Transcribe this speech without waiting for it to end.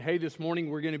Hey, this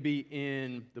morning we're going to be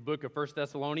in the book of 1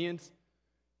 Thessalonians,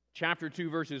 chapter 2,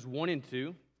 verses 1 and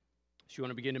 2. So you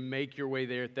want to begin to make your way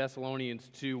there,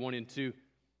 Thessalonians 2, 1 and 2.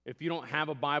 If you don't have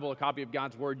a Bible, a copy of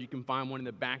God's Word, you can find one in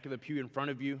the back of the pew in front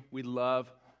of you. We'd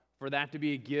love for that to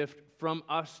be a gift from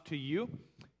us to you.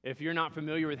 If you're not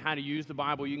familiar with how to use the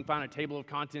Bible, you can find a table of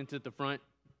contents at the front.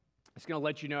 It's going to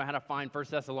let you know how to find 1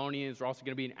 Thessalonians. We're also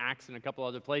going to be in Acts and a couple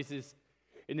other places.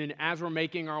 And then as we're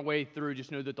making our way through,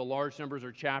 just know that the large numbers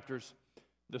are chapters,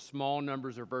 the small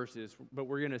numbers are verses. But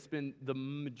we're going to spend the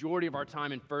majority of our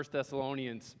time in 1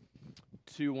 Thessalonians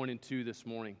 2, 1 and 2 this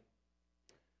morning.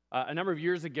 A number of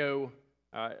years ago,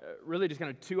 really just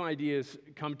kind of two ideas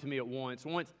come to me at once.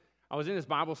 Once, I was in this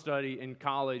Bible study in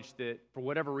college that, for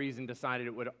whatever reason, decided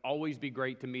it would always be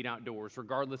great to meet outdoors,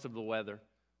 regardless of the weather.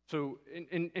 So,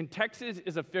 and Texas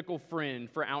is a fickle friend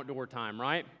for outdoor time,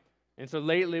 right? And so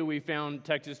lately we found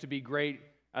Texas to be great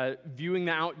viewing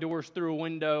the outdoors through a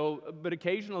window, but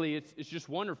occasionally it's just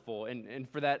wonderful. And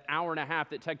for that hour and a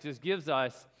half that Texas gives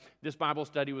us, this Bible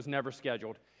study was never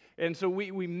scheduled. And so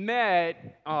we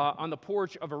met on the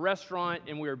porch of a restaurant,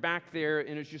 and we were back there,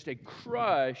 and it's just a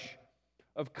crush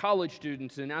of college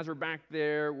students. And as we're back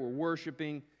there, we're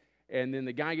worshiping, and then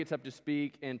the guy gets up to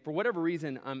speak, and for whatever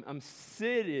reason, I'm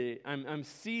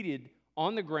seated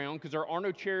on the ground because there are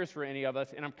no chairs for any of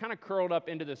us, and I'm kind of curled up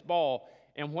into this ball,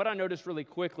 and what I noticed really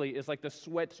quickly is like the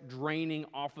sweat's draining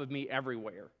off of me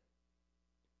everywhere.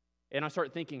 And I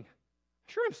start thinking,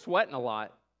 sure, I'm sweating a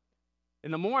lot.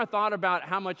 And the more I thought about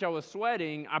how much I was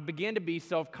sweating, I began to be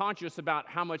self-conscious about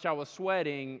how much I was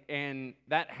sweating, and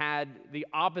that had the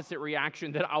opposite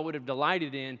reaction that I would have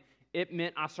delighted in. It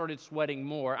meant I started sweating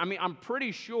more. I mean, I'm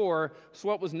pretty sure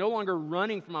sweat was no longer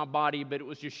running from my body, but it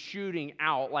was just shooting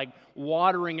out, like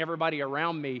watering everybody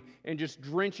around me and just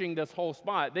drenching this whole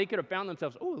spot. They could have found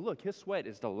themselves, oh, look, his sweat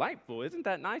is delightful. Isn't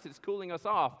that nice? It's cooling us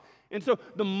off. And so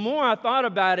the more I thought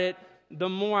about it, the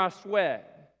more I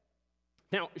sweat.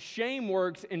 Now, shame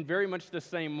works in very much the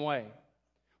same way.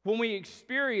 When we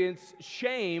experience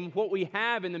shame, what we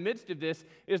have in the midst of this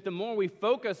is the more we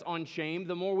focus on shame,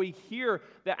 the more we hear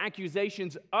the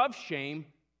accusations of shame,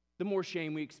 the more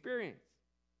shame we experience.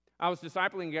 I was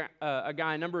discipling a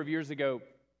guy a number of years ago,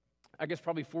 I guess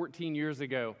probably 14 years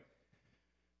ago.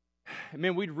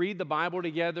 Man, we'd read the Bible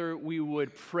together, we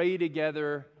would pray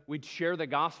together, we'd share the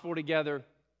gospel together.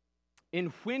 And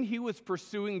when he was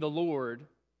pursuing the Lord,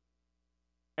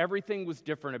 everything was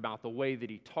different about the way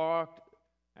that he talked.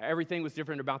 Everything was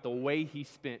different about the way he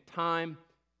spent time.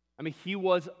 I mean, he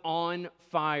was on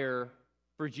fire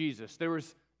for Jesus. There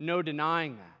was no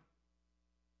denying that.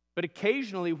 But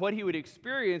occasionally, what he would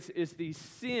experience is these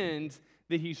sins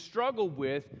that he struggled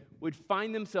with would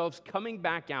find themselves coming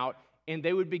back out, and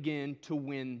they would begin to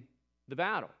win the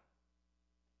battle.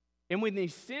 And when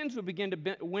these sins would begin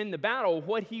to win the battle,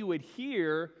 what he would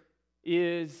hear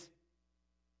is,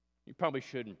 you probably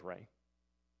shouldn't pray.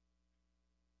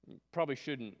 You probably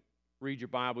shouldn't read your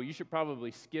Bible. You should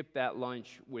probably skip that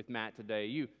lunch with Matt today.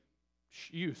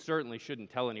 You certainly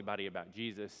shouldn't tell anybody about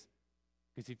Jesus.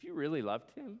 Because if you really loved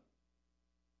him,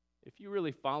 if you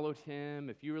really followed him,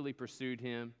 if you really pursued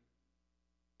him,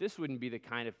 this wouldn't be the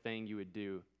kind of thing you would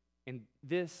do. And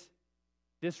this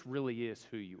really is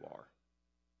who you are.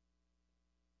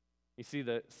 You see,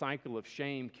 the cycle of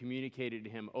shame communicated to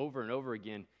him over and over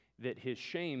again that his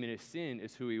shame and his sin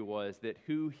is who he was, that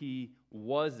who he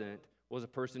wasn't was a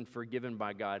person forgiven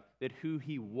by God, that who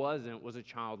he wasn't was a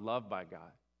child loved by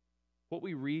God. What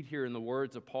we read here in the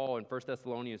words of Paul in 1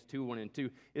 Thessalonians 2, 1 and 2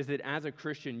 is that as a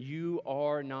Christian, you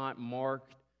are not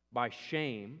marked by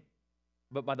shame,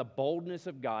 but by the boldness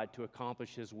of God to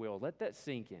accomplish his will. Let that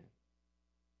sink in.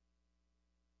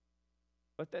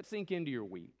 Let that sink into your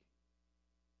week.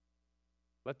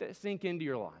 Let that sink into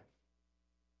your life.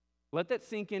 Let that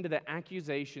sink into the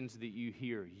accusations that you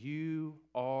hear. You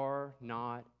are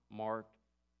not marked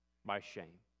by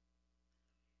shame,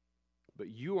 but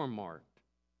you are marked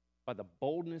by the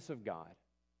boldness of God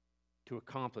to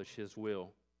accomplish his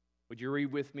will. Would you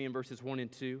read with me in verses 1 and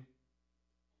 2?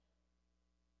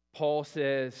 Paul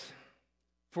says,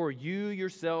 "For you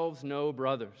yourselves know,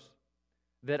 brothers,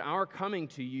 that our coming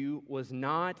to you was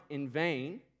not in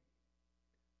vain.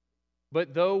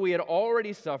 But though we had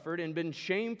already suffered and been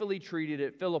shamefully treated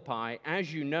at Philippi,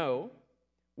 as you know,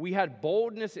 we had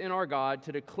boldness in our God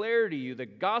to declare to you the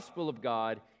gospel of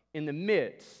God in the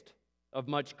midst of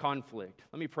much conflict."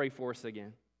 Let me pray for us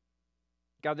again.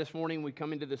 God, this morning we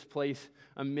come into this place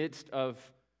a mix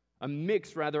of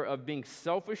being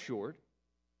self-assured,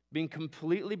 being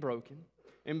completely broken,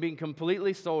 and being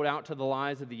completely sold out to the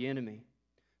lies of the enemy.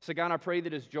 So God, I pray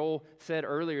that as Joel said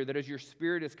earlier, that as your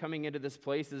Spirit is coming into this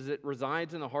place, as it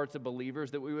resides in the hearts of believers,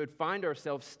 that we would find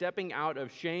ourselves stepping out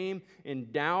of shame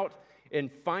and doubt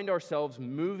and find ourselves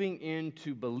moving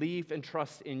into belief and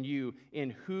trust in you, in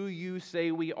who you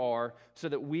say we are, so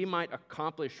that we might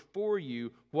accomplish for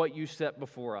you what you set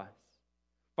before us.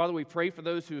 Father, we pray for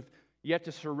those who've yet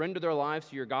to surrender their lives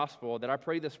to your gospel, that I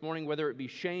pray this morning, whether it be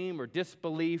shame or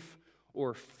disbelief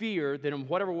or fear, that in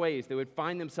whatever ways they would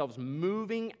find themselves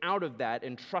moving out of that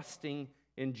and trusting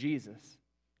in Jesus.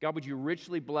 God, would you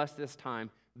richly bless this time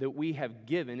that we have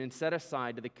given and set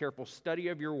aside to the careful study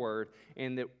of your word,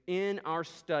 and that in our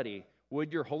study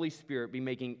would your Holy Spirit be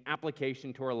making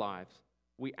application to our lives.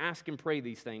 We ask and pray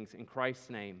these things in Christ's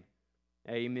name.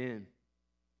 Amen.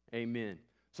 Amen.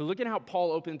 So look at how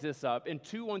Paul opens this up. In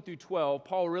 2:1-12,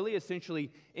 Paul really essentially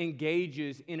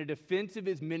engages in a defense of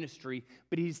his ministry,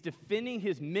 but he's defending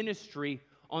his ministry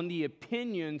on the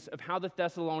opinions of how the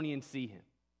Thessalonians see him.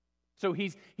 So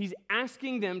he's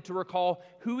asking them to recall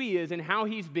who he is and how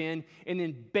he's been, and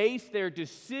then base their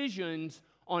decisions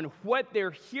on what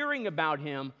they're hearing about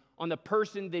him on the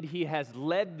person that he has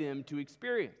led them to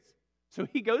experience. So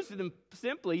he goes to them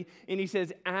simply and he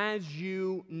says, as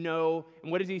you know. And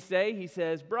what does he say? He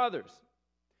says, brothers.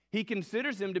 He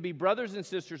considers them to be brothers and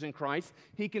sisters in Christ.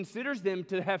 He considers them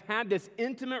to have had this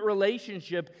intimate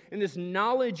relationship and this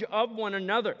knowledge of one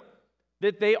another,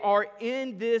 that they are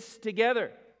in this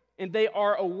together and they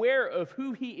are aware of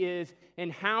who he is and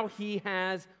how he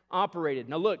has operated.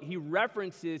 Now look, he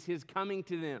references his coming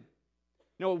to them.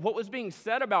 No, what was being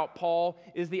said about Paul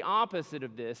is the opposite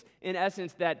of this. In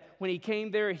essence, that when he came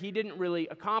there, he didn't really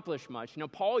accomplish much. Now,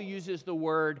 Paul uses the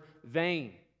word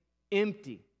vain,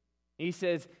 empty. He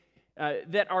says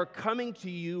that our coming to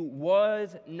you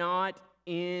was not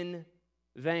in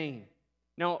vain.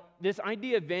 Now, this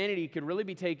idea of vanity could really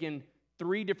be taken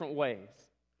three different ways.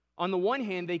 On the one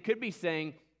hand, they could be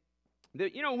saying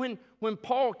that, when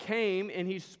Paul came and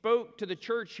he spoke to the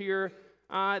church here,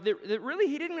 that really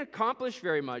he didn't accomplish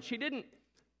very much. He didn't,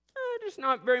 just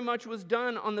not very much was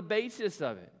done on the basis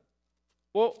of it.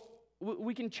 Well,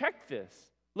 we can check this.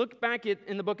 Look back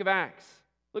in the book of Acts.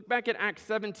 Look back at Acts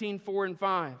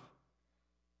 17:4-5.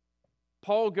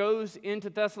 Paul goes into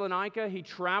Thessalonica. He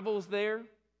travels there.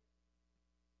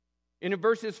 And in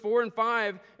verses 4 and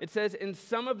 5, it says, and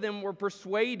some of them were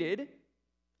persuaded.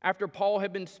 After Paul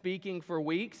had been speaking for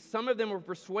weeks, some of them were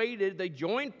persuaded. They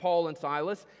joined Paul and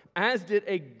Silas, as did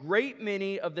a great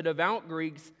many of the devout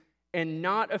Greeks and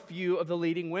not a few of the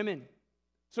leading women.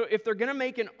 So if they're going to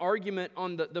make an argument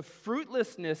on the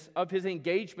fruitlessness of his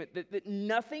engagement, that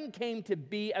nothing came to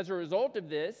be as a result of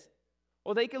this,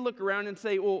 well, they can look around and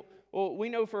say, well, we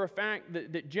know for a fact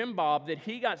that Jim Bob, that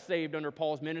he got saved under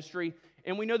Paul's ministry,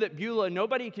 and we know that Beulah,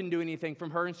 nobody can do anything from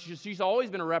her, and she's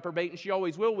always been a reprobate, and she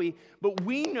always will be. But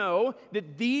we know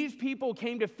that these people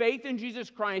came to faith in Jesus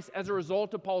Christ as a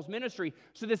result of Paul's ministry.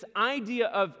 So this idea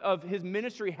of his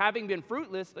ministry having been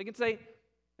fruitless, they can say,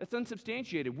 that's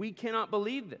unsubstantiated. We cannot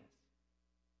believe this.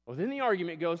 Well, then the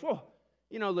argument goes, well,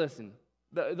 listen,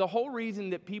 the whole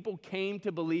reason that people came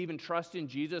to believe and trust in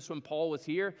Jesus when Paul was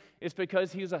here is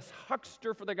because he was a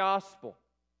huckster for the gospel.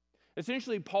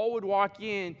 Essentially, Paul would walk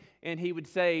in and he would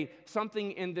say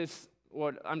something in this,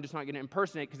 well, I'm just not going to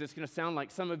impersonate because it's going to sound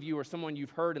like some of you or someone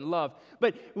you've heard and loved.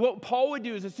 But what Paul would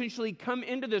do is essentially come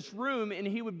into this room and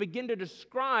he would begin to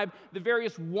describe the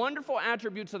various wonderful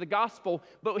attributes of the gospel,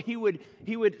 but he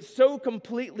would so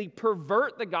completely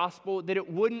pervert the gospel that it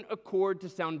wouldn't accord to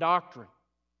sound doctrine.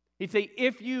 He'd say,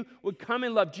 if you would come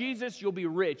and love Jesus, you'll be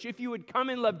rich. If you would come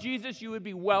and love Jesus, you would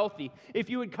be wealthy. If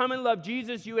you would come and love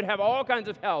Jesus, you would have all kinds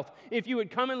of health. If you would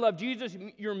come and love Jesus,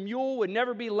 your mule would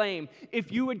never be lame.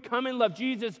 If you would come and love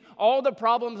Jesus, all the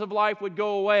problems of life would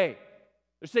go away.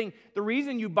 They're saying the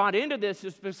reason you bought into this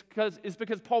is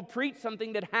because Paul preached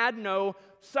something that had no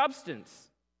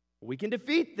substance. We can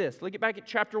defeat this. Look back at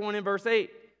chapter 1 and verse 8.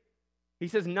 He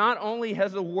says, not only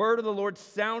has the word of the Lord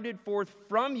sounded forth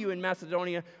from you in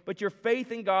Macedonia, but your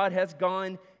faith in God has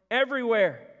gone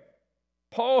everywhere.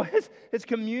 Paul has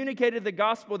communicated the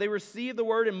gospel. They received the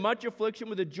word in much affliction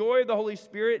with the joy of the Holy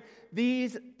Spirit.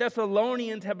 These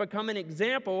Thessalonians have become an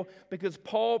example because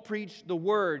Paul preached the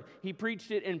word. He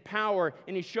preached it in power,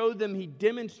 and he showed them, he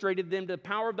demonstrated them the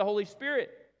power of the Holy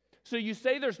Spirit. So you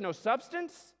say there's no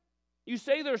substance? You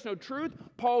say there's no truth?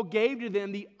 Paul gave to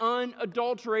them the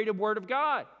unadulterated word of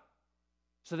God.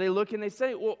 So they look and they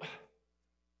say, well,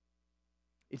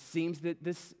 it seems that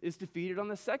this is defeated on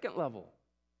the second level.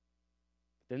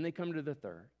 Then they come to the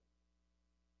third.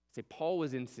 Say, Paul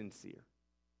was insincere.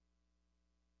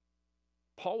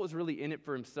 Paul was really in it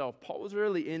for himself. Paul was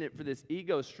really in it for this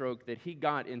ego stroke that he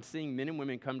got in seeing men and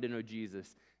women come to know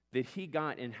Jesus, that he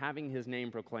got in having his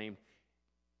name proclaimed.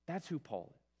 That's who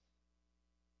Paul is.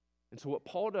 And so what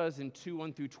Paul does in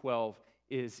 2:1 through 12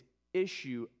 is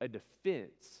issue a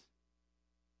defense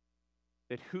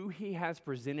that who he has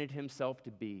presented himself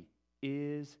to be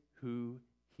is who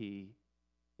he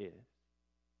is.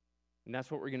 And that's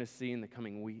what we're going to see in the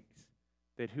coming weeks,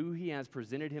 that who he has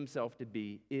presented himself to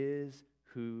be is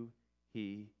who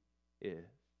he is.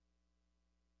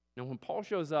 Now, when Paul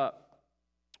shows up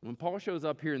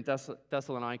here in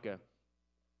Thessalonica,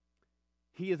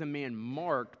 he is a man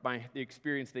marked by the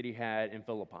experience that he had in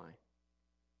Philippi.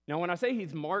 Now, when I say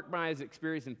he's marked by his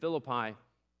experience in Philippi,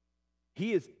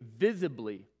 he is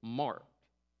visibly marked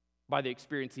by the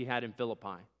experience he had in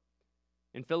Philippi.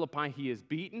 In Philippi, he is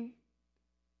beaten.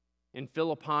 In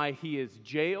Philippi, he is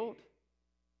jailed.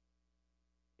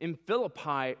 In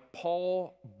Philippi,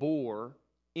 Paul bore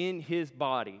in his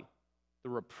body the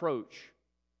reproach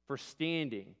for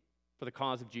standing for the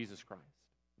cause of Jesus Christ.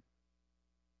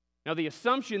 Now, the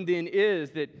assumption then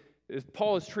is that as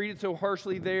Paul is treated so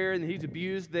harshly there, and he's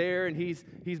abused there, and he's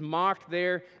mocked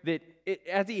there, that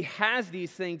as he has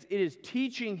these things, it is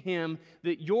teaching him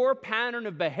that your pattern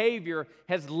of behavior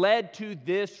has led to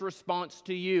this response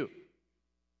to you.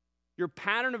 Your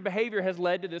pattern of behavior has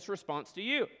led to this response to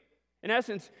you. In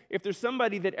essence, if there's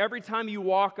somebody that every time you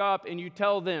walk up and you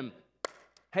tell them,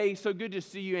 "Hey, so good to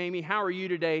see you, Amy. How are you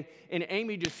today?" and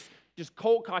Amy just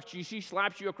cold cocks you, she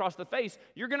slaps you across the face,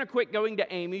 you're going to quit going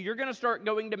to Amy. You're going to start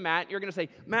going to Matt. You're going to say,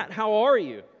 "Matt, how are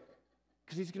you?"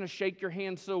 Because he's going to shake your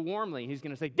hand so warmly. He's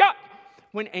going to say, "Yuck!"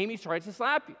 when Amy tries to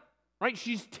slap you. Right?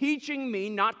 She's teaching me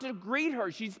not to greet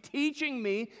her. She's teaching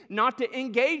me not to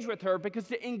engage with her, because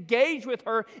to engage with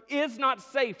her is not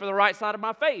safe for the right side of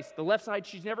my face. The left side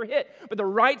she's never hit. But the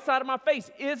right side of my face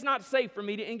is not safe for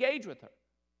me to engage with her.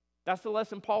 That's the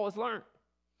lesson Paul has learned.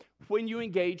 When you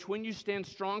engage, when you stand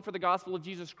strong for the gospel of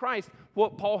Jesus Christ,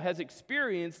 what Paul has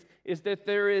experienced is that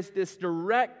there is this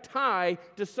direct tie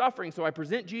to suffering. So I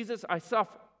present Jesus, I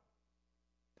suffer.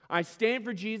 I stand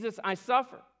for Jesus, I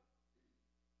suffer.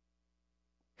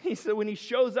 He said when he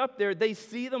shows up there, they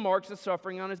see the marks of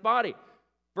suffering on his body.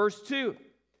 Verse 2,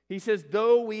 he says,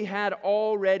 "Though we had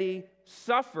already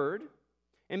suffered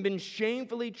and been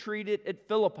shamefully treated at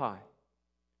Philippi."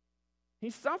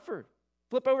 He suffered.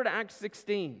 Flip over to Acts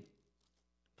 16.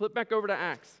 Flip back over to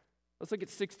Acts. Let's look at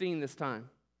 16 this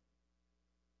time.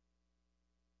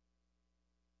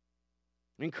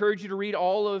 I encourage you to read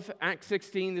all of Acts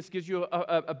 16. This gives you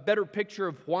a better picture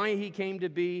of why he came to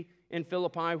be in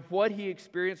Philippi, what he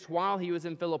experienced while he was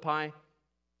in Philippi.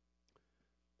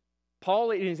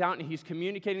 Paul is out and he's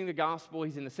communicating the gospel.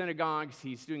 He's in the synagogues.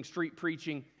 He's doing street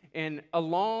preaching. And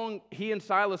along, he and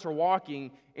Silas are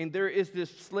walking, and there is this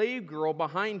slave girl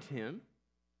behind him.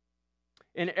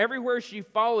 And everywhere she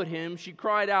followed him, she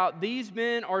cried out, "These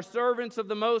men are servants of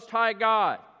the Most High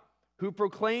God, who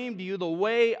proclaim to you the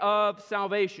way of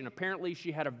salvation." Apparently,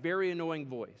 she had a very annoying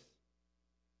voice.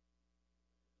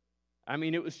 I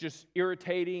mean, it was just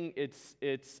irritating. It's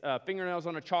fingernails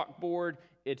on a chalkboard.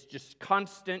 It's just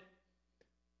constant.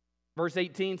 Verse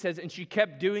 18 says, "And she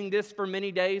kept doing this for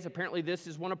many days." Apparently, this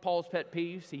is one of Paul's pet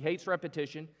peeves. He hates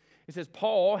repetition. It says,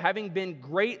 "Paul, having been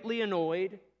greatly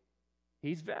annoyed,"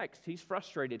 he's vexed, he's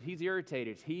frustrated, he's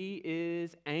irritated, he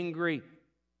is angry.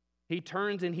 He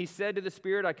turns and he said to the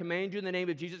Spirit, "I command you in the name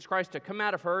of Jesus Christ to come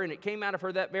out of her," and it came out of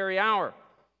her that very hour.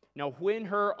 Now, when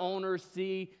her owners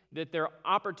see that their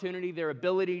opportunity, their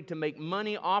ability to make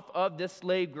money off of this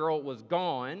slave girl was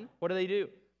gone, what do?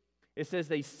 It says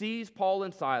they seize Paul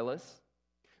and Silas.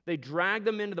 They drag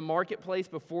them into the marketplace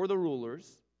before the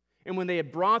rulers. And when they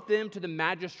had brought them to the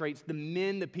magistrates, the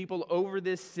men, the people over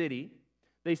this city,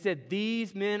 they said,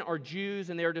 "These men are Jews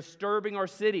and they are disturbing our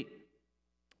city.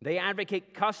 They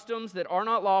advocate customs that are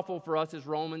not lawful for us as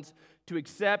Romans to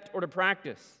accept or to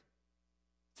practice."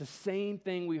 It's the same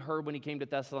thing we heard when he came to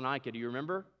Thessalonica. Do you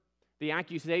remember? The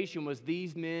accusation was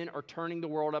these men are turning the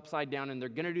world upside down and they're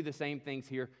going to do the same things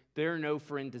here. They're no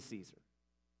friend to Caesar.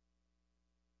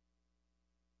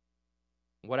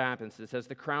 What happens? It says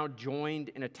the crowd joined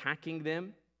in attacking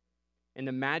them, and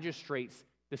the magistrates,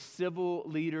 the civil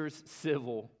leaders,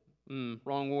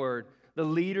 wrong word, the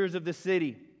leaders of the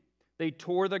city, they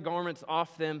tore the garments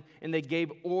off them and they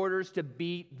gave orders to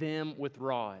beat them with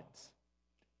rods.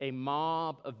 A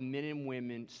mob of men and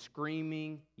women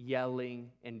screaming,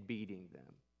 yelling, and beating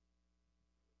them.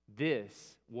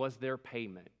 This was their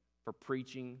payment for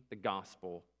preaching the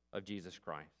gospel of Jesus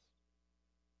Christ.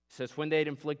 It says, when they had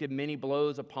inflicted many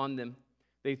blows upon them,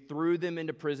 They threw them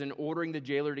into prison, ordering the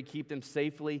jailer to keep them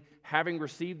safely. Having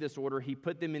received this order, he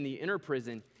put them in the inner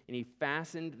prison, and he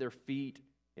fastened their feet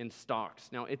in stocks.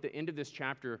 Now, at the end of this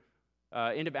chapter,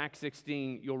 end of Acts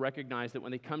 16, you'll recognize that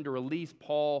when they come to release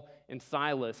Paul and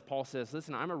Silas, Paul says,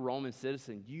 listen, I'm a Roman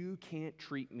citizen. You can't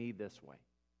treat me this way.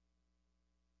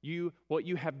 What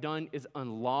you have done is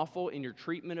unlawful in your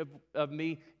treatment of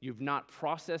me. You've not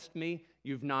processed me.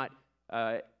 You've not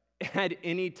had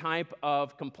any type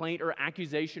of complaint or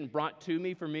accusation brought to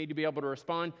me for me to be able to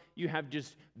respond. You have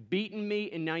just beaten me,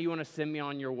 and now you want to send me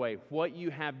on your way. What you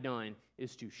have done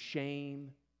is to shame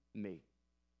me.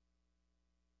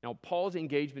 Now, Paul's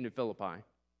engagement in Philippi,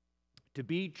 to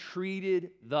be treated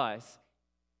thus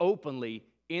openly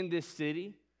in this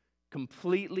city,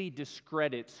 completely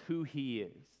discredits who he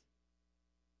is.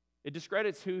 It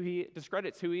discredits who he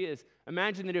is.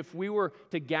 Imagine that if we were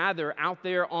to gather out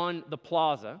there on the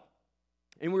plaza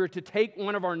and we were to take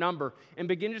one of our number and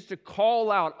begin just to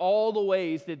call out all the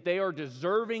ways that they are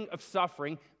deserving of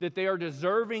suffering, that they are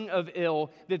deserving of ill,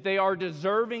 that they are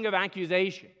deserving of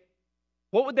accusation,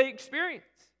 what would they experience?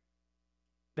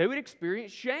 They would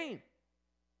experience shame.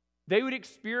 They would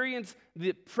experience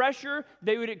the pressure,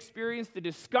 they would experience the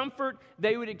discomfort,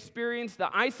 they would experience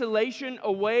the isolation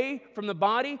away from the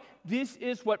body. This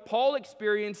is what Paul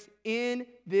experienced in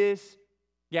this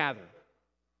gathering.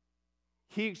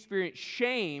 He experienced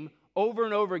shame over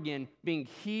and over again being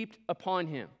heaped upon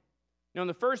him. Now, in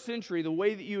the first century, the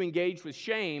way that you engaged with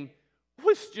shame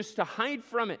was just to hide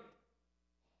from it.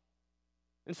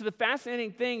 And so the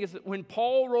fascinating thing is that when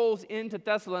Paul rolls into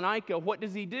Thessalonica, what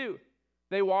does he do?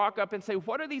 They walk up and say,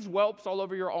 what are these whelps all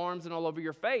over your arms and all over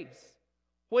your face?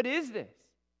 What is this?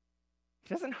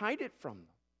 He doesn't hide it from them.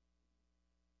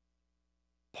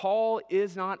 Paul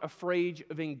is not afraid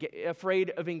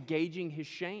of engaging his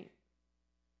shame.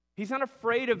 He's not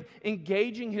afraid of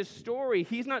engaging his story.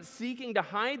 He's not seeking to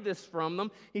hide this from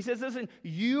them. He says, listen,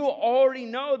 you already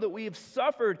know that we have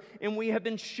suffered and we have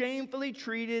been shamefully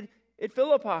treated at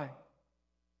Philippi.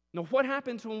 Now, what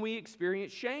happens when we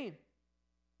experience shame?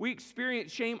 We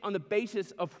experience shame on the basis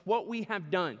of what we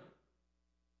have done,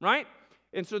 right?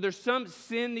 And so there's some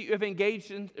sin that you have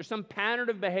engaged in. There's some pattern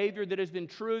of behavior that has been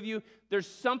true of you. There's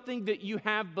something that you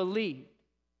have believed.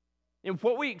 And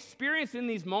what we experience in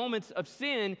these moments of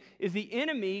sin is the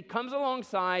enemy comes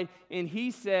alongside and he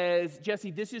says,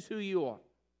 Jesse, this is who you are.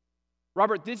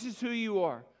 Robert, this is who you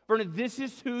are. Vernon, this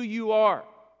is who you are.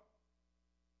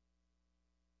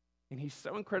 And he's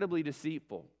so incredibly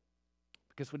deceitful.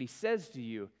 Because what he says to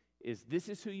you is, this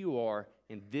is who you are,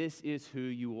 and this is who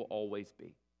you will always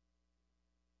be.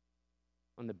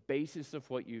 On the basis of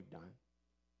what you've done.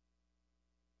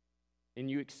 And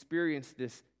you experience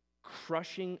this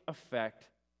crushing effect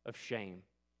of shame,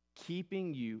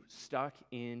 keeping you stuck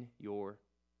in your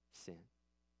sin.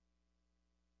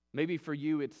 Maybe for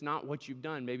you, it's not what you've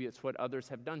done. Maybe it's what others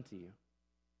have done to you.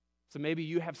 So maybe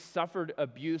you have suffered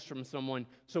abuse from someone.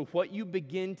 So what you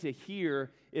begin to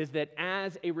hear is that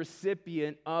as a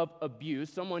recipient of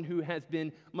abuse, someone who has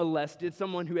been molested,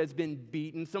 someone who has been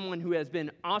beaten, someone who has been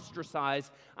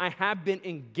ostracized, I have been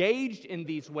engaged in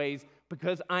these ways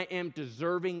because I am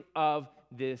deserving of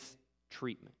this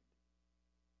treatment.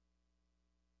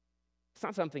 It's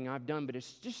not something I've done, but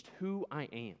it's just who I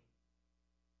am.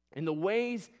 And the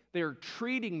ways they're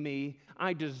treating me,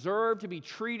 I deserve to be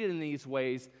treated in these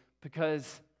ways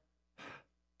because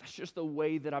that's just the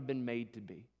way that I've been made to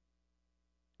be.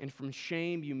 And from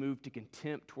shame, you move to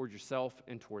contempt towards yourself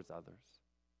and towards others.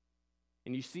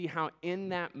 And you see how in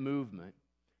that movement,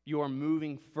 you are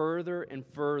moving further and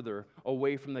further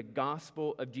away from the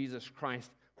gospel of Jesus Christ,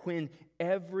 when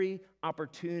every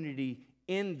opportunity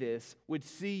in this would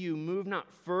see you move not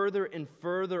further and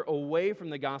further away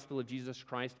from the gospel of Jesus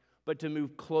Christ, but to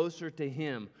move closer to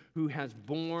Him who has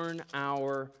borne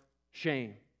our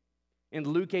shame. In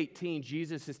Luke 18,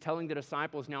 Jesus is telling the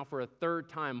disciples now for a third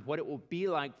time what it will be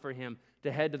like for Him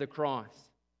to head to the cross.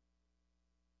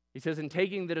 He says, in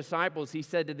taking the disciples, He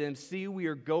said to them, see, we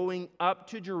are going up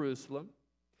to Jerusalem,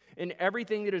 and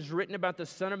everything that is written about the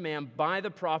Son of Man by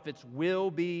the prophets will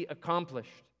be accomplished.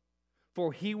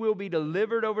 For He will be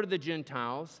delivered over to the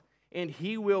Gentiles, and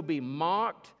He will be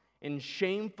mocked and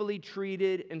shamefully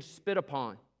treated and spit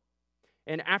upon.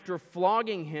 And after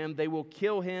flogging Him, they will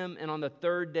kill Him, and on the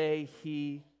third day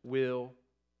He will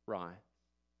rise.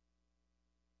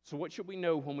 So what should we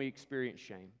know when we experience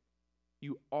shame?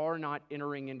 You are not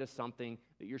entering into something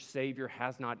that your Savior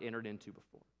has not entered into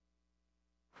before.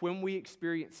 When we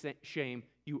experience shame,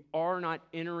 you are not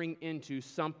entering into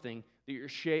something that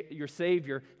your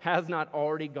Savior has not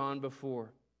already gone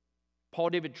before. Paul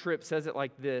David Tripp says it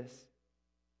like this.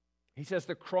 He says,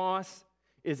 the cross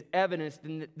is evidence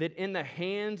that in the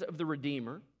hands of the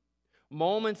Redeemer,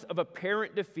 moments of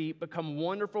apparent defeat become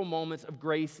wonderful moments of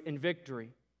grace and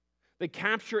victory. The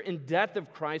capture and death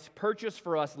of Christ purchased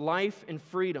for us life and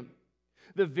freedom.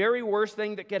 The very worst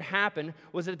thing that could happen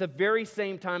was at the very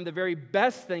same time the very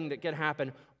best thing that could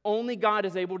happen. Only God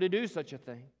is able to do such a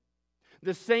thing.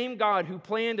 The same God who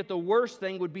planned that the worst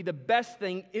thing would be the best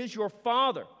thing is your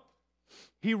Father.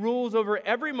 He rules over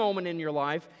every moment in your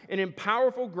life, and in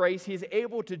powerful grace, He is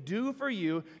able to do for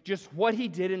you just what He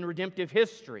did in redemptive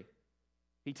history.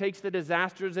 He takes the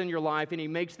disasters in your life and He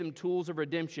makes them tools of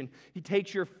redemption. He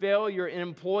takes your failure and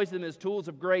employs them as tools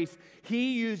of grace.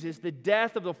 He uses the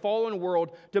death of the fallen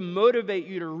world to motivate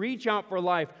you to reach out for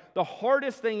life. The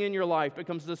hardest thing in your life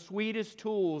becomes the sweetest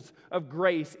tools of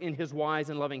grace in His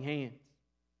wise and loving hands.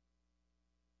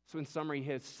 So in summary,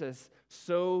 He says,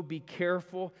 so be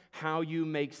careful how you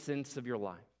make sense of your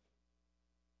life.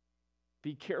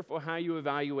 Be careful how you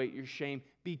evaluate your shame.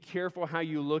 Be careful how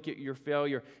you look at your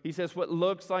failure. He says what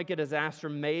looks like a disaster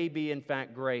may be, in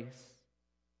fact, grace.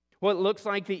 What looks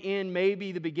like the end may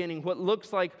be the beginning. What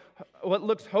looks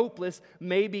hopeless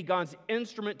may be God's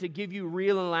instrument to give you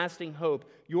real and lasting hope.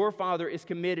 Your Father is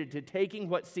committed to taking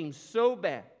what seems so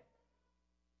bad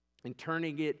and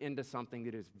turning it into something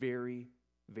that is very,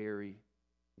 very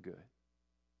good.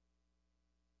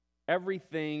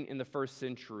 Everything in the first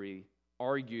century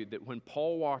argued that when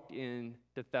Paul walked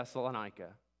into Thessalonica,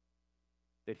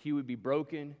 that he would be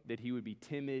broken, that he would be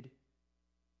timid,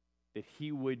 that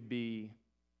he would be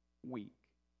weak.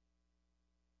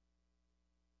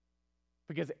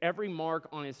 Because every mark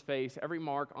on his face, every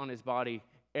mark on his body,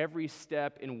 every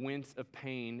step and wince of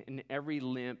pain, and every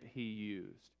limp he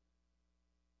used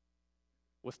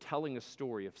was telling a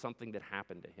story of something that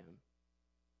happened to him.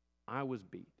 I was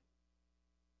beat.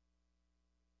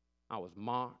 I was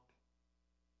mocked.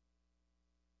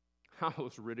 I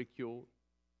was ridiculed.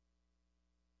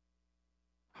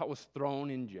 I was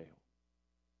thrown in jail.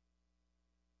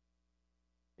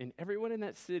 And everyone in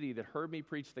that city that heard me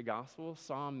preach the gospel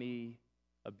saw me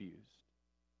abused.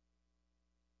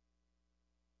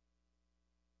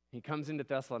 He comes into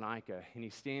Thessalonica and he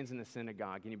stands in the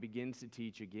synagogue and he begins to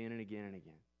teach again and again and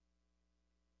again.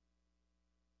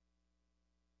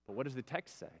 But what does the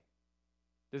text say?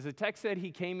 Does the text say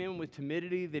he came in with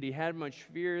timidity, that he had much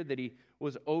fear, that he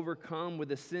was overcome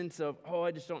with a sense of,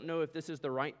 I just don't know if this is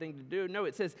the right thing to do? No,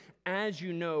 it says, as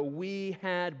you know, we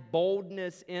had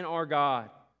boldness in our God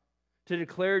to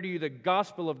declare to you the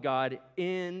gospel of God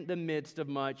in the midst of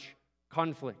much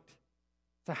conflict.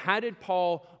 So how did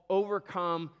Paul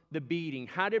overcome the beating?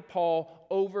 How did Paul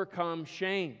overcome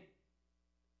shame?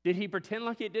 Did he pretend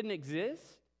like it didn't exist?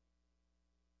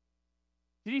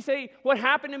 Did he say, what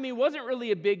happened to me wasn't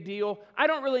really a big deal. I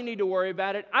don't really need to worry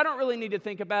about it. I don't really need to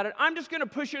think about it. I'm just going to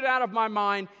push it out of my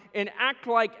mind and act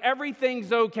like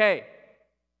everything's okay.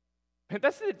 And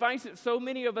that's the advice that so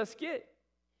many of us get.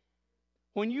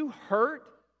 When you hurt,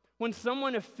 when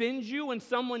someone offends you, when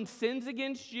someone sins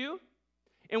against you,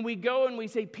 and we go and we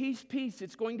say, peace, peace,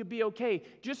 it's going to be okay.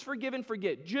 Just forgive and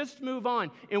forget. Just move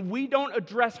on. And we don't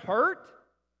address hurt.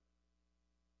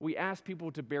 We ask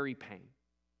people to bury pain.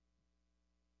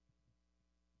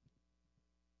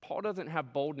 Paul doesn't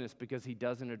have boldness because he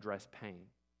doesn't address pain.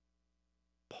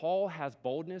 Paul has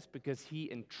boldness because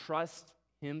he entrusts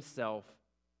himself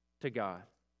to God.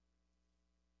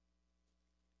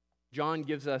 John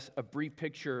gives us a brief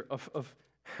picture of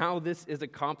how this is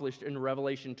accomplished in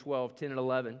Revelation 12, 10 and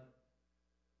 11.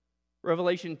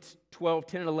 Revelation 12,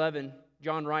 10 and 11,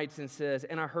 John writes and says,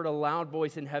 and I heard a loud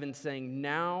voice in heaven saying,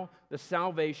 now the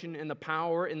salvation and the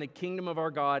power and the kingdom of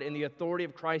our God and the authority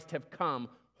of Christ have come.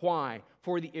 Why?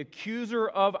 For the accuser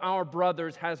of our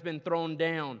brothers has been thrown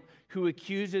down, who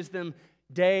accuses them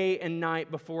day and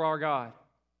night before our God.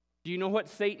 Do you know what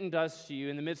Satan does to you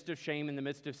in the midst of shame, in the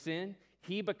midst of sin?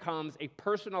 He becomes a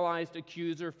personalized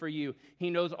accuser for you.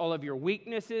 He knows all of your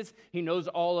weaknesses. He knows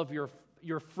all of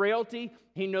your frailty.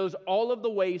 He knows all of the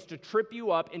ways to trip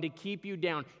you up and to keep you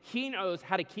down. He knows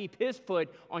how to keep his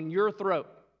foot on your throat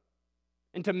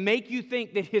and to make you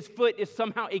think that his foot is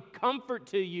somehow a comfort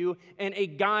to you and a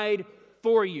guide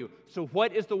for you. So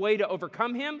what is the way to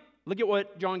overcome him? Look at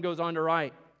what John goes on to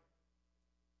write.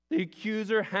 The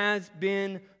accuser has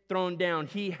been thrown down.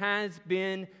 He has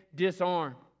been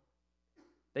disarmed.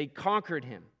 They conquered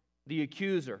him, the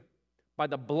accuser, by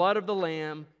the blood of the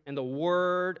Lamb and the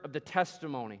word of the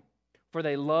testimony, for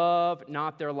they love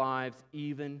not their lives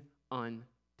even unto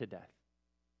death.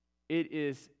 It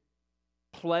is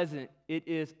pleasant, it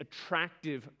is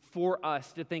attractive for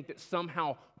us to think that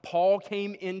somehow Paul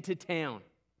came into town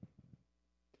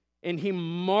and he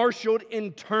marshaled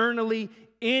internally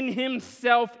in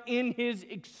himself, in his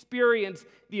experience,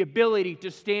 the ability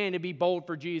to stand and be bold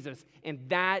for Jesus. And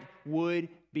that would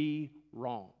be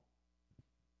wrong.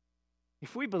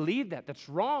 If we believe that, that's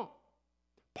wrong.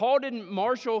 Paul didn't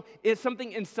marshal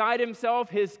something inside himself,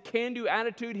 his can-do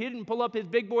attitude. He didn't pull up his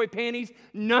big boy panties.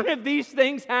 None of these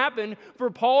things happened for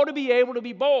Paul to be able to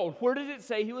be bold. Where does it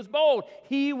say he was bold?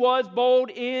 He was bold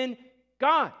in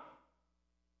God.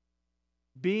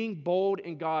 Being bold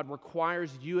in God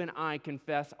requires you and I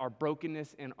confess our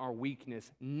brokenness and our weakness.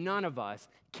 None of us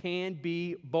can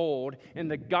be bold in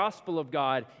the gospel of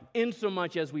God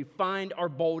insomuch as we find our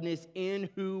boldness in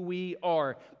who we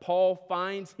are. Paul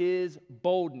finds his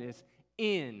boldness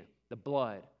in the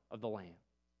blood of the Lamb.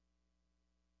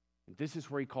 And this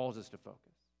is where he calls us to focus.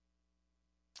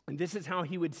 And this is how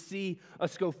he would see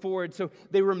us go forward. So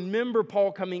they remember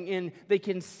Paul coming in. They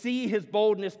can see his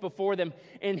boldness before them.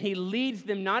 And he leads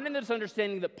them not in this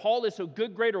understanding that Paul is so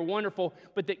good, great, or wonderful,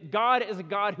 but that God is a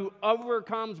God who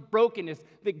overcomes brokenness.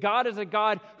 That God is a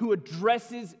God who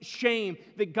addresses shame.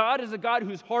 That God is a God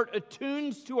whose heart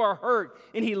attunes to our hurt.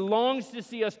 And he longs to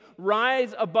see us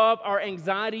rise above our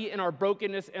anxiety and our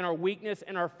brokenness and our weakness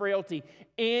and our frailty.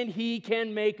 And he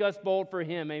can make us bold for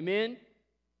him. Amen?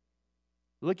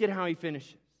 Look at how he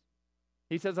finishes.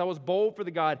 He says, I was bold for the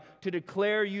God to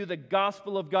declare you the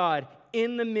gospel of God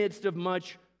in the midst of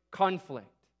much conflict.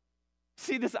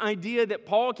 See, this idea that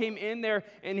Paul came in there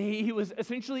and he was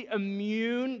essentially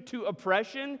immune to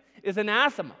oppression is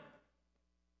anathema.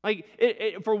 Like,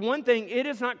 for one thing, it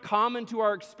is not common to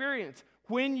our experience.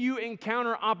 When you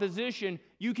encounter opposition,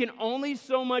 you can only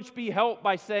so much be helped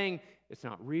by saying, it's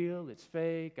not real, it's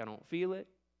fake, I don't feel it.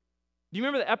 Do you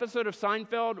remember the episode of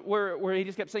Seinfeld where he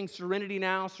just kept saying serenity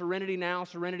now, serenity now,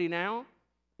 serenity now?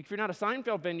 If you're not a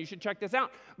Seinfeld fan, you should check this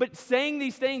out. But saying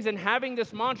these things and having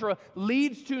this mantra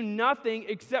leads to nothing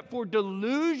except for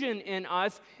delusion in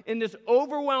us, in this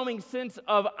overwhelming sense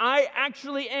of, I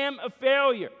actually am a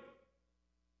failure.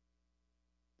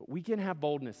 But we can have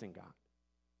boldness in God.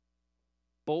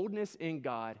 Boldness in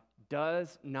God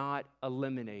does not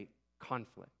eliminate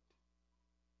conflict.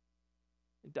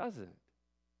 It doesn't.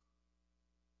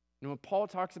 You know, when Paul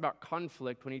talks about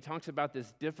conflict, when he talks about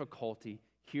this difficulty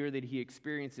here that he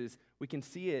experiences, we can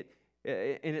see it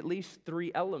in at least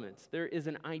three elements. There is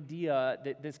an idea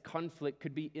that this conflict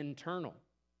could be internal.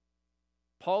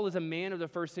 Paul is a man of the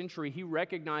first century. He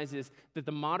recognizes that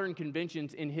the modern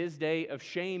conventions in his day of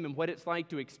shame and what it's like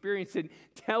to experience it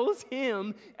tells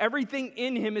him, everything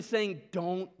in him is saying,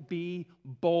 don't be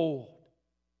bold.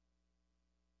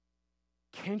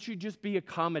 Can't you just be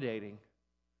accommodating?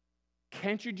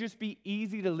 Can't you just be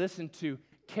easy to listen to?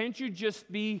 Can't you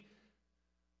just be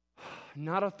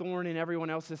not a thorn in everyone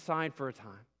else's side for a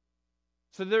time?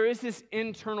 So there is this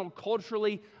internal,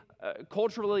 culturally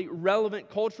relevant,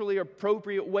 culturally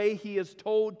appropriate way he is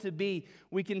told to be.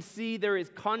 We can see there is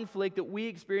conflict that we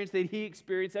experience that he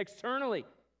experienced externally.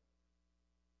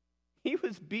 He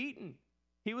was beaten.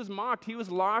 He was mocked. He was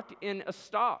locked in a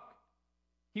stock.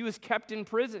 He was kept in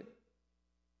prison.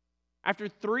 After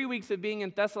 3 weeks of being in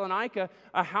Thessalonica,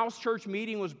 a house church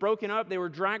meeting was broken up. They were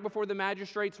dragged before the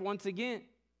magistrates once again.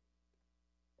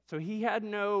 So he had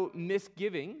no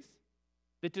misgivings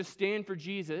that to stand for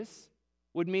Jesus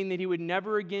would mean that he would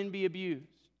never again be abused.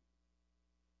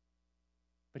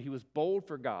 But he was bold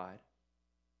for God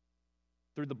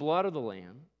through the blood of the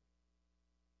Lamb,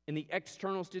 and the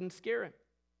externals didn't scare him.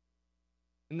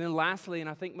 And then lastly, and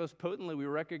I think most potently, we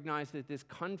recognize that this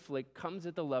conflict comes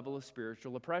at the level of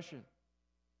spiritual oppression.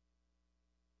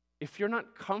 If you're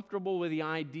not comfortable with the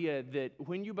idea that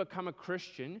when you become a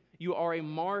Christian, you are a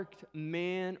marked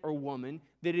man or woman,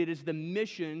 that it is the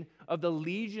mission of the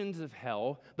legions of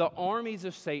hell, the armies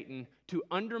of Satan, to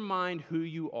undermine who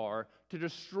you are, to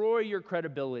destroy your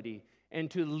credibility,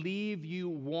 and to leave you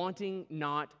wanting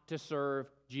not to serve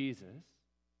Jesus,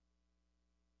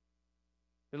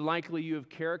 then likely you have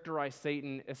characterized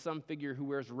Satan as some figure who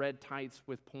wears red tights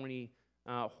with pointy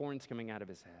horns coming out of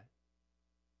his head.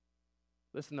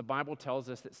 Listen, the Bible tells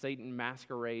us that Satan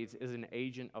masquerades as an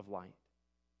agent of light.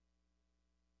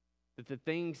 That the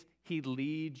things he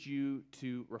leads you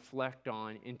to reflect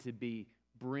on and to be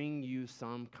bring you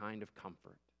some kind of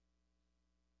comfort.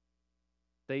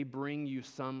 They bring you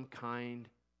some kind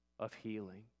of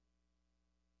healing.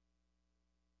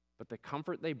 But the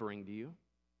comfort they bring to you,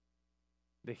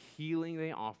 the healing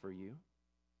they offer you,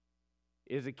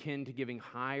 is akin to giving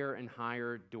higher and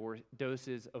higher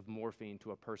doses of morphine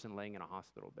to a person laying in a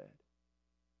hospital bed.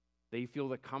 They feel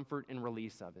the comfort and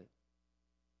release of it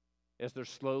as they're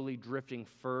slowly drifting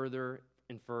further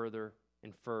and further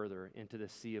and further into the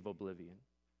sea of oblivion.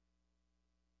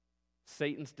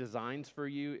 Satan's designs for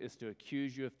you is to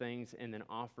accuse you of things and then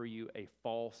offer you a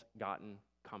false gotten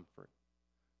comfort.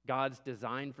 God's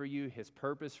design for you, his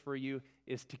purpose for you,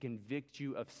 is to convict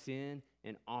you of sin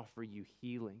and offer you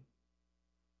healing,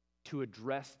 to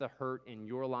address the hurt in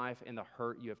your life and the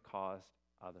hurt you have caused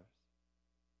others.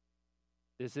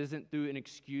 This isn't through an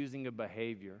excusing of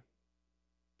behavior,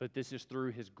 but this is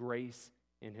through his grace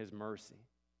and his mercy.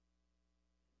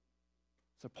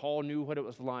 So Paul knew what it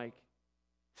was like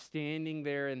standing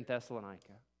there in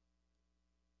Thessalonica,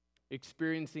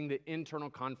 experiencing the internal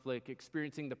conflict,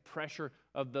 experiencing the pressure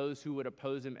of those who would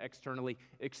oppose him externally,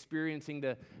 experiencing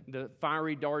the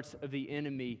fiery darts of the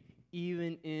enemy,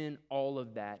 even in all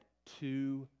of that,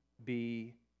 to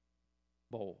be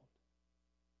bold.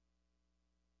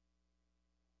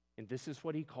 And this is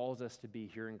what he calls us to be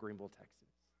here in Greenville, Texas.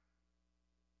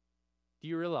 Do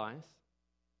you realize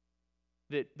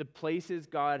that the places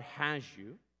God has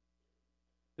you,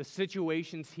 the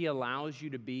situations he allows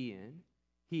you to be in,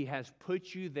 he has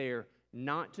put you there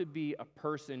not to be a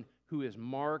person who is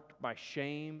marked by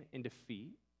shame and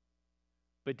defeat,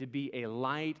 but to be a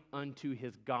light unto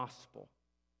his gospel,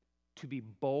 to be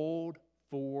bold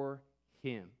for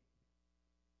him.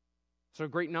 So a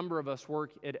great number of us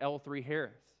work at L3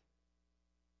 Harris.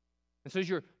 And so as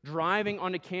you're driving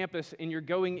onto campus and you're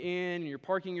going in and you're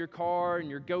parking your car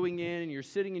and you're going in and you're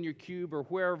sitting in your cube or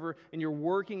wherever and you're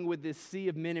working with this sea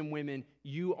of men and women,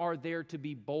 you are there to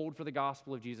be bold for the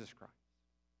gospel of Jesus Christ.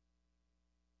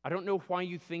 I don't know why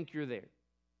you think you're there,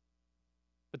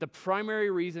 but the primary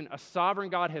reason a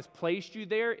sovereign God has placed you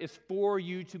there is for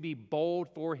you to be bold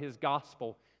for his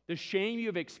gospel. The shame you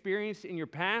have experienced in your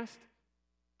past,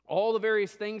 all the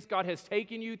various things God has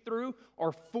taken you through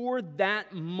are for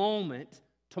that moment,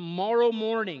 tomorrow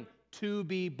morning, to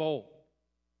be bold.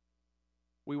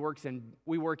 We work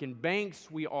in banks,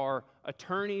 we are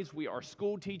attorneys, we are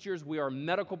school teachers, we are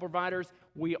medical providers,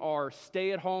 we are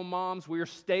stay-at-home moms, we are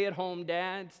stay-at-home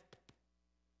dads.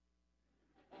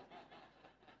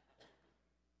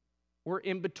 We're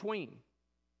in between.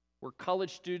 We're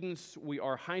college students, we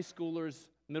are high schoolers,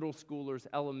 middle schoolers,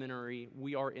 elementary,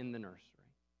 we are in the nursery.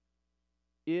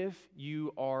 If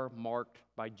you are marked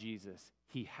by Jesus,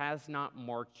 he has not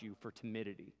marked you for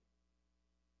timidity.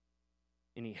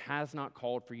 And he has not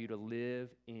called for you to live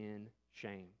in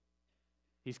shame.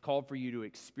 He's called for you to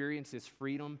experience his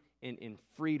freedom, and in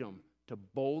freedom to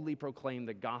boldly proclaim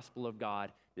the gospel of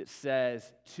God that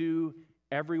says to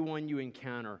everyone you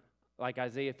encounter, like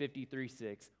Isaiah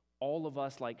 53:6, all of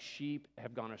us like sheep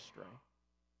have gone astray.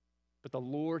 But the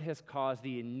Lord has caused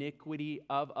the iniquity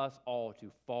of us all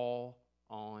to fall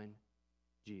on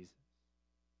Jesus.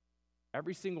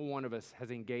 Every single one of us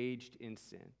has engaged in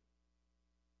sin.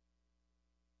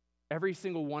 Every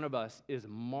single one of us is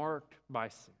marked by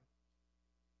sin.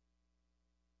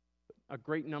 A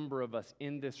great number of us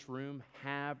in this room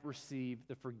have received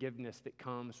the forgiveness that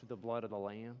comes through the blood of the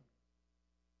Lamb.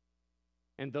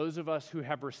 And those of us who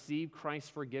have received Christ's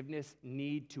forgiveness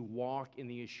need to walk in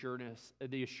the assurance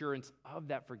of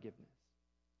that forgiveness.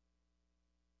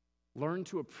 Learn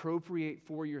to appropriate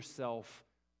for yourself,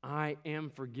 I am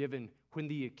forgiven, when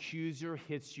the accuser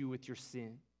hits you with your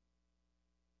sin.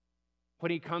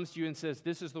 When he comes to you and says,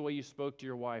 this is the way you spoke to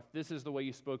your wife, this is the way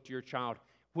you spoke to your child.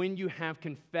 When you have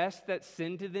confessed that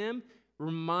sin to them,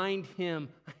 remind him,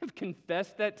 I have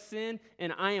confessed that sin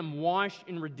and I am washed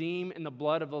and redeemed in the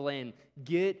blood of the Lamb.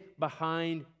 Get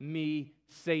behind me,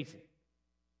 Satan.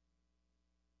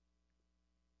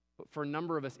 But for a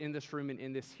number of us in this room and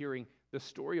in this hearing, the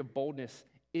story of boldness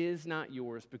is not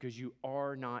yours because you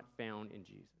are not found in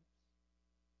Jesus.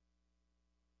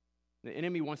 The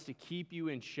enemy wants to keep you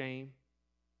in shame.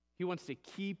 He wants to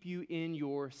keep you in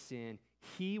your sin.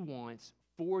 He wants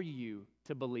for you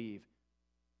to believe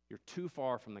you're too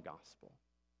far from the gospel.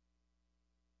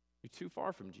 You're too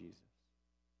far from Jesus.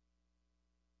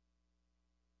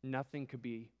 Nothing could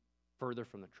be further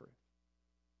from the truth.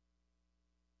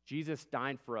 Jesus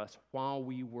died for us while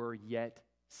we were yet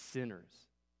sinners,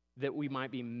 that we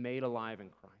might be made alive in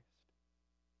Christ.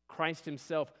 Christ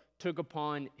himself took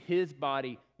upon his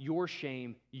body your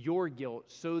shame, your guilt,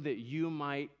 so that you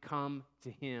might come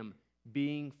to him,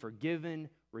 being forgiven,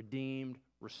 redeemed,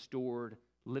 restored,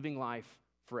 living life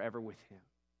forever with him.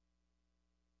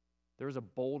 There is a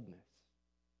boldness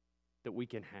that we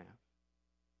can have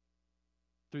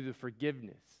through the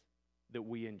forgiveness that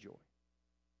we enjoy.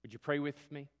 Would you pray with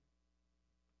me?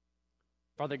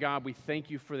 Father God, we thank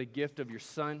you for the gift of your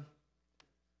Son,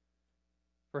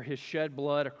 for his shed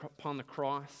blood upon the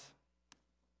cross.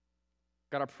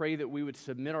 God, I pray that we would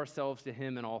submit ourselves to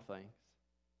him in all things.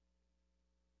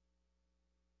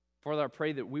 Father, I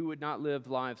pray that we would not live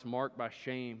lives marked by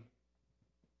shame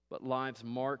but lives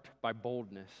marked by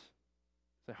boldness.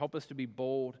 So help us to be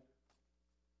bold,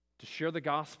 to share the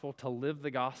gospel, to live the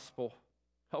gospel.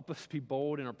 Help us be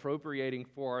bold in appropriating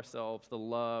for ourselves the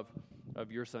love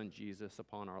of your Son, Jesus,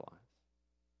 upon our lives.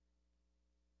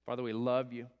 Father, we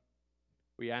love you.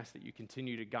 We ask that you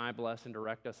continue to guide, bless, and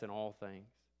direct us in all things.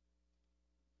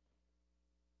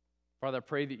 Father, I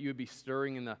pray that you would be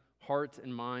stirring in the hearts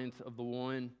and minds of the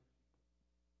one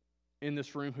in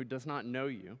this room who does not know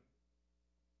you.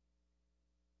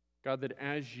 God, that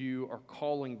as you are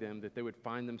calling them, that they would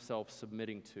find themselves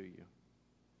submitting to you.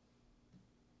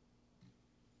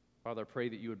 Father, I pray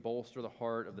that you would bolster the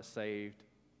heart of the saved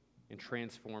and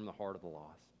transform the heart of the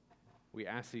lost. We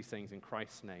ask these things in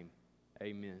Christ's name.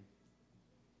 Amen.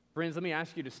 Friends, let me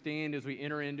ask you to stand as we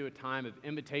enter into a time of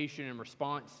invitation and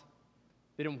response,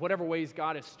 that in whatever ways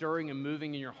God is stirring and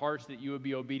moving in your hearts, that you would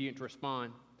be obedient to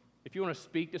respond. If you want to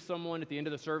speak to someone at the end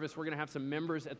of the service, we're going to have some members at the